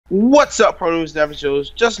What's up, Pro News Never Shows?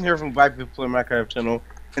 Justin here from Black People Play Minecraft channel,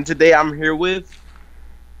 and today I'm here with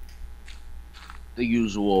the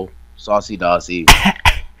usual Saucy Dossie.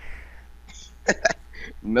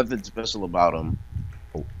 Nothing special about him.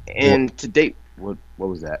 And today, what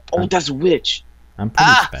was that? Oh, that's a witch. I'm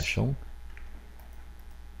pretty special.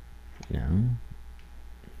 You know,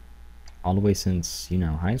 all the way since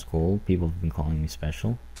high school, people have been calling me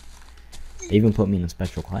special. They even put me in a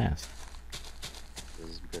special class.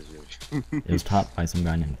 It was taught by some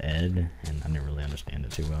guy named Ed, and I didn't really understand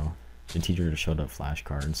it too well. The teacher just showed up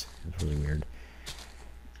flashcards. It was really weird.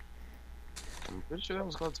 I'm pretty sure that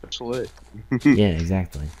was called special ed. Yeah,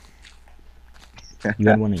 exactly. You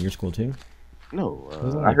had one at your school too? No,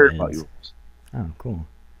 I heard about yours. Oh, cool.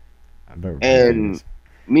 And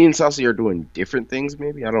me and Saucy are doing different things,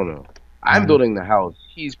 maybe? I don't know. I'm building the house.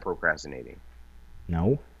 He's procrastinating.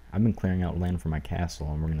 No, I've been clearing out land for my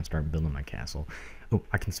castle, and we're going to start building my castle. Oh,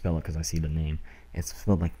 I can spell it because I see the name. It's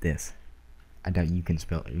spelled like this. I doubt you can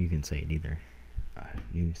spell it. You can say it either.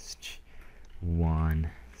 Neuschwanstein.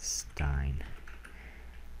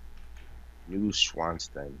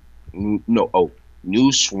 Neuschwanstein. No, oh,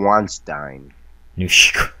 Neuschwanstein.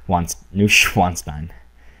 Neuschwanstein.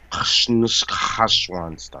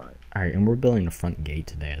 Neuschwanstein. Alright, and we're building the front gate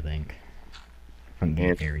today, I think. Front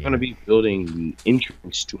gate area. I'm going to be building the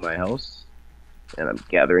entrance to my house. And I'm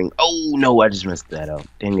gathering. Oh no, I just messed that up.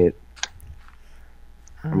 Dang it.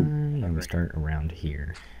 I'm gonna start around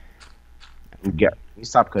here. Yeah, can you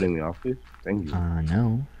stop cutting me off, please? Thank you.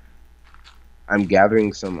 No. I'm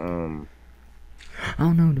gathering some,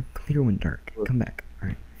 Oh no, the computer went dark. Come back.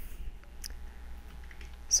 Alright.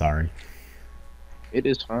 Sorry. It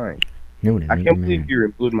is fine. No, it isn't. I can't believe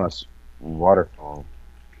you removed my waterfall.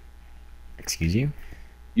 Excuse you?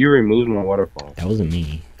 You removed my waterfall. That wasn't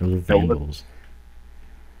me. Those were vandals.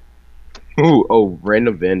 Oh,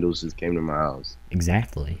 random vandals just came to my house.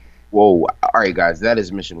 Exactly. Whoa. Alright, guys, that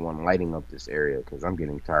is mission 1, lighting up this area, because I'm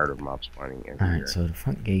getting tired of mob spawning everywhere. Alright, so the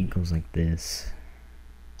front gate goes like this.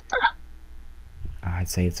 I'd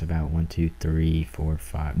say it's about 1, 2, 3, 4,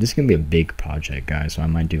 5. This is going to be a big project, guys, so I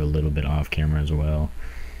might do a little bit off camera as well.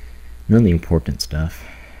 None of the important stuff.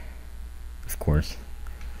 Of course.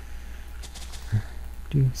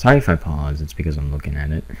 Sorry if I pause, it's because I'm looking at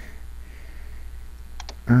it.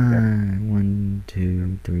 1,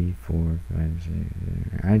 2, 3, 4, 5, 6.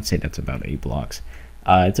 I'd say that's about 8 blocks.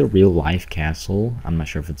 It's a real life castle. I'm not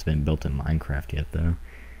sure if it's been built in Minecraft yet, though.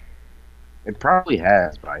 It probably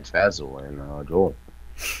has by Fazzle and Joel.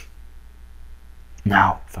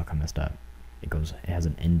 No, fuck, I messed up. It has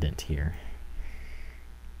an indent here.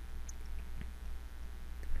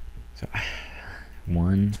 So,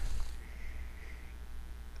 1.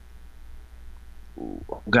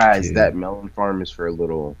 Guys, 2. that melon farm is for a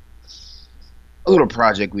little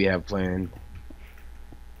project we have planned.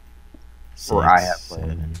 6, or I have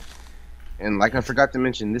planned. 7. And like I forgot to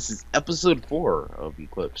mention, this is episode 4 of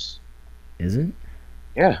Eclipse. Is it?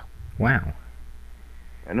 Yeah. Wow.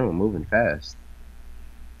 I know, I'm moving fast.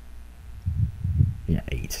 Yeah,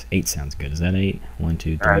 8. 8 sounds good. Is that 8? 1,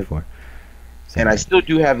 2, 3, right. 4. 7, and I still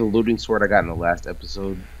do have the looting sword I got in the last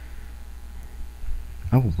episode.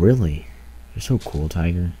 Oh, really? You're so cool,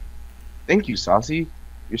 Tiger. Thank you, Saucy.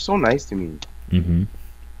 You're so nice to me. Mm-hmm.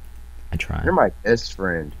 I try. You're my best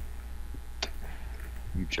friend.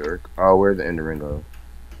 You jerk. Oh, where'd the Enderman go?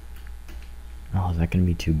 Oh, is that gonna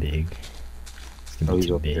be too big? It's gonna be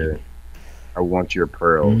too big. There. I want your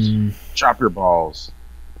pearls. Chop your balls.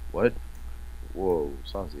 What? Whoa,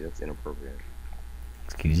 Saucy, that's inappropriate.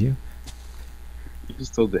 Excuse you? You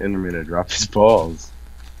just told the Enderman to drop his balls.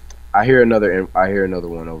 I hear another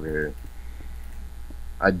one over here.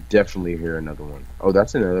 I definitely hear another one. Oh,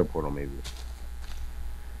 that's another portal, maybe.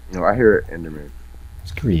 No, I hear an Enderman.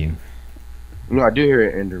 Screw you. No, I do hear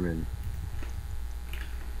an Enderman.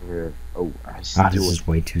 Here. Oh, this is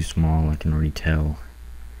way too small. I can already tell.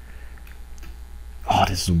 Oh,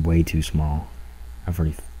 this is way too small. I've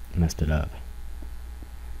already messed it up.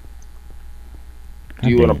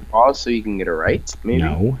 Do you want to pause so you can get it right? Maybe.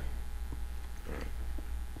 No.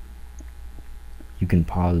 You can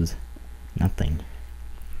pause nothing.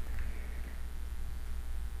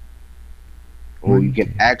 Well, you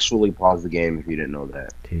can actually pause the game if you didn't know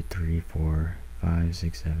that. 2, 3, 4, 5,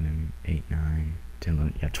 6, 7, 8, 9, 10,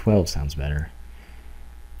 11. Yeah, 12 sounds better.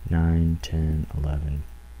 9, 10, 11,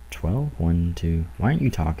 12. 1, 2. Why aren't you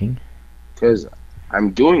talking? Because I'm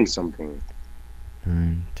doing something.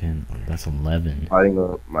 9, 10. That's 11. Lighting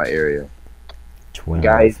up my area. 12.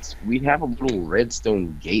 Guys, we have a little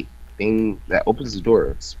redstone gate thing that opens the door.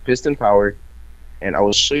 It's piston powered, and I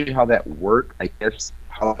will show you how that works. I guess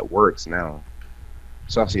how that works now.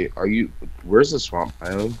 Saucy, are you? Where's the swamp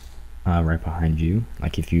biome? Right behind you.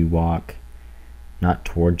 Like if you walk not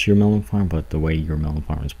towards your melon farm, but the way your melon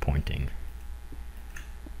farm is pointing.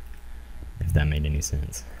 If that made any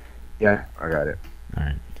sense. Yeah, I got it. All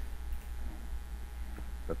right.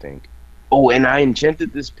 I think. Oh, and I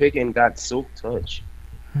enchanted this pick and got silk touch.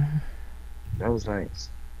 That was nice.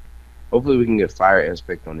 Hopefully we can get fire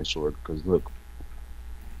aspect on this sword, because look.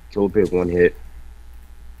 Kill pick, one hit.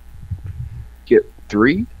 Get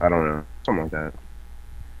 3? I don't know. Something like that.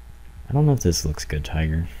 I don't know if this looks good,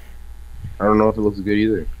 Tiger. I don't know if it looks good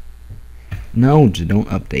either. No, just don't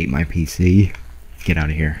update my PC. Get out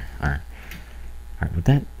of here. Alright. Alright, would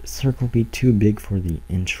that circle be too big for the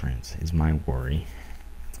entrance is my worry.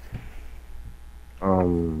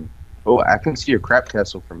 Oh, I can see your crap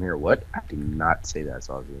castle from here. What? I did not say that,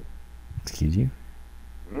 Saucy. Excuse you?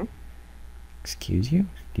 Hmm? Excuse you?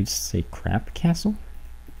 Did you just say crap castle?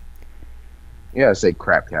 Yeah, I say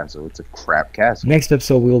crap castle. It's a crap castle. Next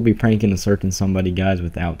episode, we will be pranking a certain somebody, guys,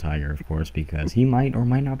 without Tiger, of course, because he might or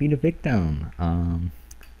might not be the victim.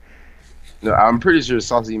 No, I'm pretty sure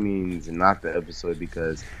Saucy means not the episode,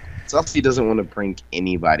 because Saucy doesn't want to prank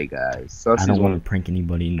anybody, guys. Saucy's I don't want to prank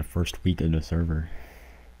anybody in the first week of the server.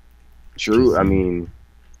 True, I mean,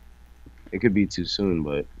 it could be too soon,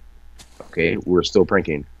 but okay, we're still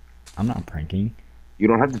pranking. I'm not pranking. You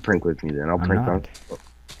don't have to prank with me then. I'll I'm prank not. on.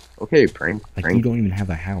 Okay, prank. Like, prank. you don't even have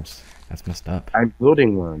a house. That's messed up. I'm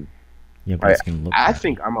building one. Yeah, but it's gonna look I bad.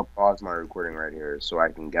 think I'm gonna pause my recording right here so I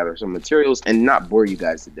can gather some materials and not bore you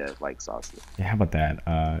guys to death like Saucy. Yeah, how about that?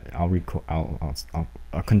 I'll record. I'll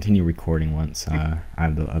continue recording once I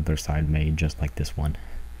have the other side made, just like this one.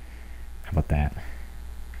 How about that?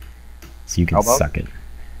 So you can suck it.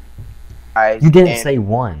 You didn't say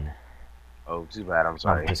one. Oh, too bad. I'm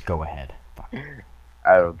sorry. Oh, just go ahead. Fuck.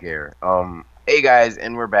 I don't care. Hey guys,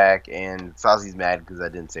 and we're back, and Saucy's mad because I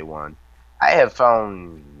didn't say one. I have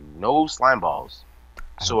found no slime balls,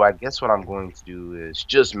 so I guess what I'm going to do is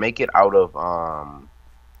just make it out of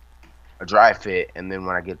a dry fit, and then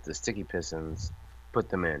when I get the sticky pistons, put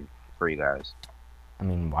them in for you guys. I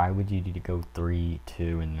mean, why would you need to go 3,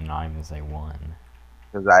 2, and then not even say 1?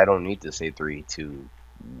 Because I don't need to say 3, 2,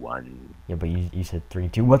 1. Yeah, but you said 3,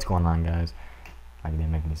 2. What's going on, guys? Like, it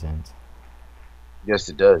didn't make any sense. Yes,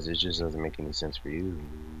 it does. It just doesn't make any sense for you.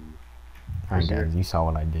 Alright, guys, you saw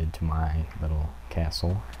what I did to my little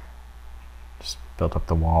castle. Just built up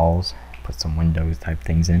the walls, put some windows type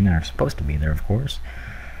things in that are supposed to be there, of course.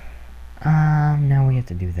 Now we have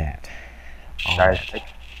to do that. Guys,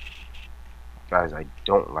 I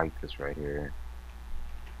don't like this right here.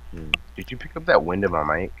 Did you pick up that wind in my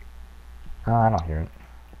mic? I don't hear it.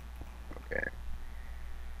 Okay.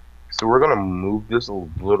 So we're gonna move this a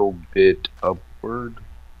little bit upward.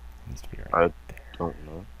 It needs to be right there. I don't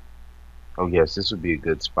know. Oh yes, this would be a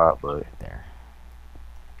good spot, but Right there.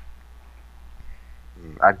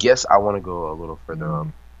 I guess I want to go a little further up.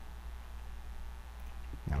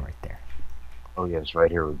 No, right there. Oh yes, right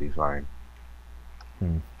here would be fine.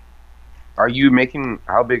 Hmm. Are you making?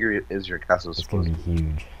 How big is your castle It's supposed gonna to be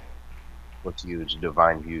huge. What's huge?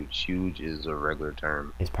 Divine huge. Huge is a regular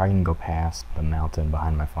term. It's probably gonna go past the mountain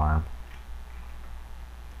behind my farm.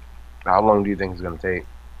 How long do you think it's gonna take?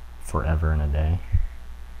 Forever and a day.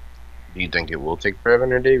 Do you think it will take forever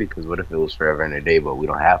and a day? Because what if it was forever and a day, but we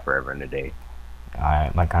don't have forever and a day?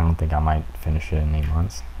 I don't think I might finish it in 8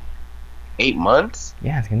 months. 8 months?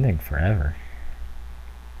 Yeah, it's gonna take forever.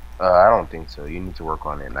 I don't think so. You need to work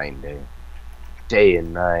on it night and day. Day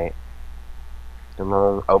and night.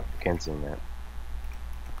 Oh, can't sing that.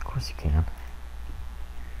 Of course you can.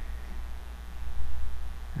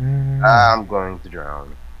 I'm going to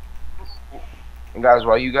drown. And guys,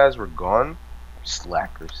 while you guys were gone,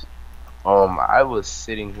 slackers. I was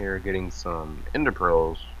sitting here getting some ender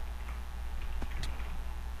pearls.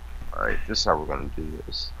 Alright, this is how we're gonna do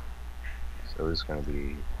this. So it's gonna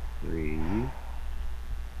be 3.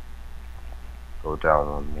 Go down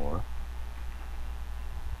 1 more.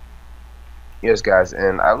 Yes, guys,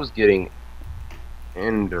 and I was getting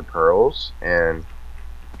ender pearls, and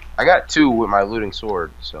I got 2 with my looting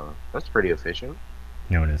sword, so that's pretty efficient.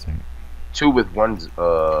 No, it isn't. 2 with 1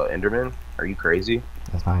 enderman? Are you crazy?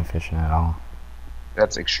 That's not efficient at all.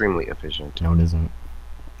 That's extremely efficient. No, it isn't.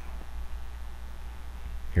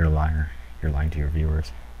 You're a liar. You're lying to your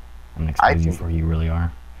viewers. I'm gonna expose you for who you really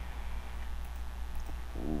are.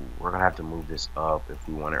 Ooh, we're gonna have to move this up if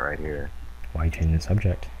we want it right here. Why are you changing the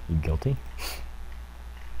subject? You guilty?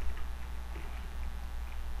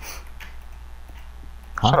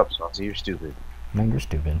 Shut up, Saucy. You're stupid. No, you're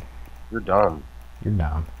stupid. You're dumb. You're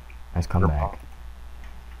dumb. Nice comeback.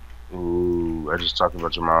 Ooh, I just talked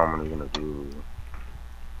about your mom and I'm gonna do.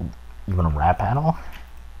 You want a rap battle?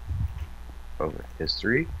 Over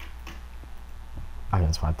history? I guess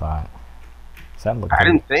that's what I thought. Does that look I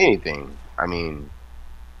good? didn't say anything. I mean,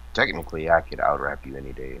 technically, I could out-rap you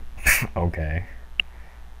any day. Okay.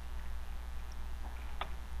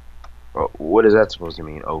 But what is that supposed to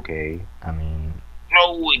mean? Okay. I mean...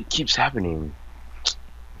 No, it keeps happening.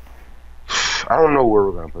 I don't know where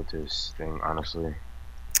we're gonna put this thing, honestly. I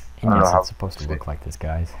And don't know yes, how it's supposed to look like this,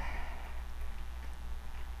 guys.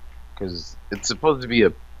 because it's supposed to be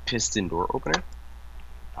a piston door opener.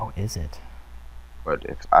 Oh, is it? But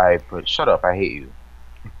if I put, shut up, I hate you.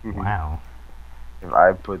 Wow. If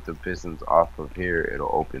I put the pistons off of here, it'll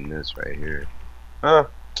open this right here. Huh.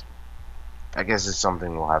 I guess it's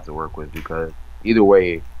something we'll have to work with because either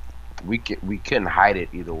way, we couldn't hide it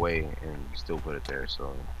either way and still put it there.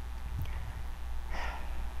 So.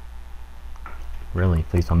 Really?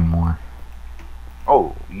 Please tell me more.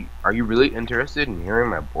 Oh, are you really interested in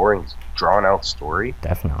hearing my boring, drawn-out story?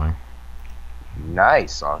 Definitely.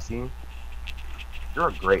 Nice, Saucy. You're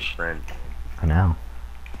a great friend. I know.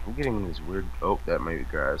 I'm getting this weird. Oh, that might be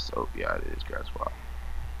grass. Oh, yeah, it is grass. Wow.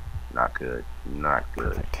 Not good. Not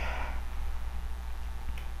good. Perfect.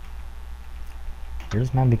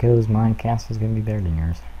 Yours, man, because my castle's gonna be better than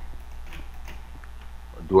yours.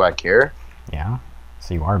 Do I care? Yeah?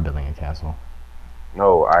 So you are building a castle.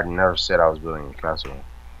 No, I never said I was building a castle.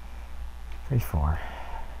 Pretty far.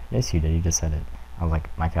 Yes, you did. You just said it. I was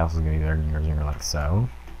like, my castle's gonna be better than yours, and you're like, so?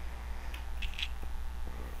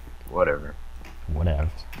 Whatever. Whatever.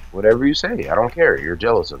 Whatever you say. I don't care. You're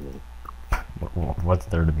jealous of me. What's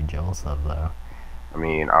there to be jealous of, though? I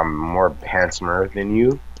mean, I'm more handsomer than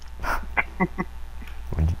you.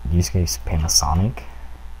 Would you say Panasonic?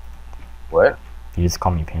 What? You just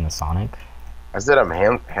call me Panasonic? I said I'm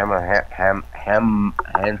handsomer.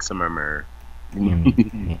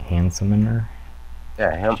 Handsomer?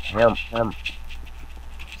 Yeah, handsomer.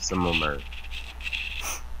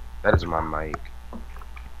 That is my mic.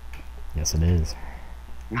 Yes, it is.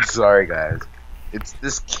 Sorry, guys. It's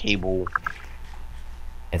this cable.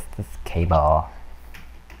 It's this cable.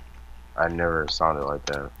 I never sounded like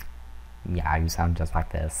that. Yeah, you sound just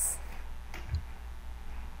like this.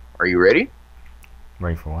 Are you ready?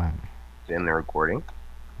 Ready for what? To end the recording?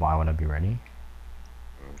 Why would I be ready?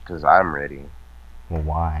 Because I'm ready. Well,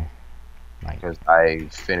 why? Like, Because I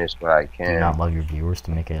finished what I do you can. not love your viewers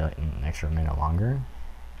to make it an extra minute longer?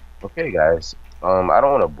 Okay, guys. I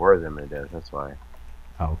don't want to bore them to death. That's why.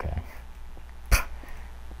 Oh, okay.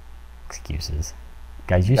 Excuses.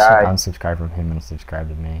 Guys, you should unsubscribe from him and subscribe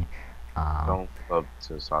to me. Don't up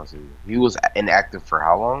to Saucy. He was inactive for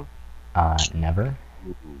how long? Never.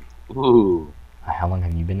 Ooh. How long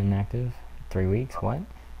have you been inactive? 3 weeks? What?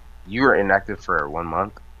 You were inactive for 1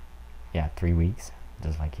 month? Yeah, 3 weeks.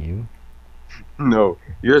 Just like you. No,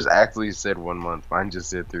 yours actually said 1 month. Mine just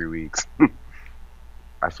said 3 weeks.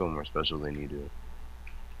 I feel more special than you do.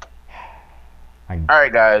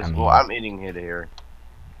 Alright, guys. Well, I'm ending it here.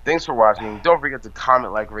 Thanks for watching. Don't forget to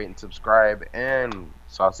comment, like, rate, and subscribe. And,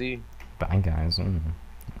 Saucy. Bye, guys. Ending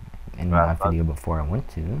my video before I went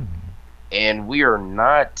to. And we are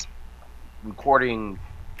not recording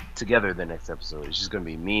together the next episode. It's just going to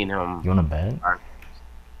be me and him. You want to bet?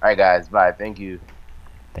 Alright, guys. Bye. Thank you.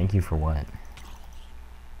 Thank you for what?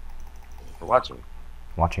 For watching.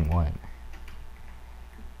 Watching what?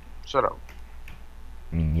 Shut up.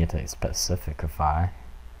 I mean, you have to specify.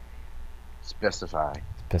 Specify.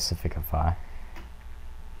 Specify.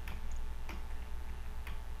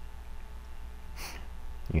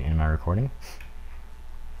 You end my recording?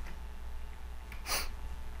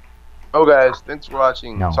 Oh, guys, thanks for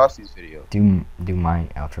watching Saucy's video. Do my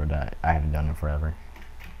outro that I haven't done in forever.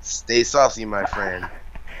 Stay saucy, my friend.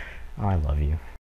 Oh, I love you.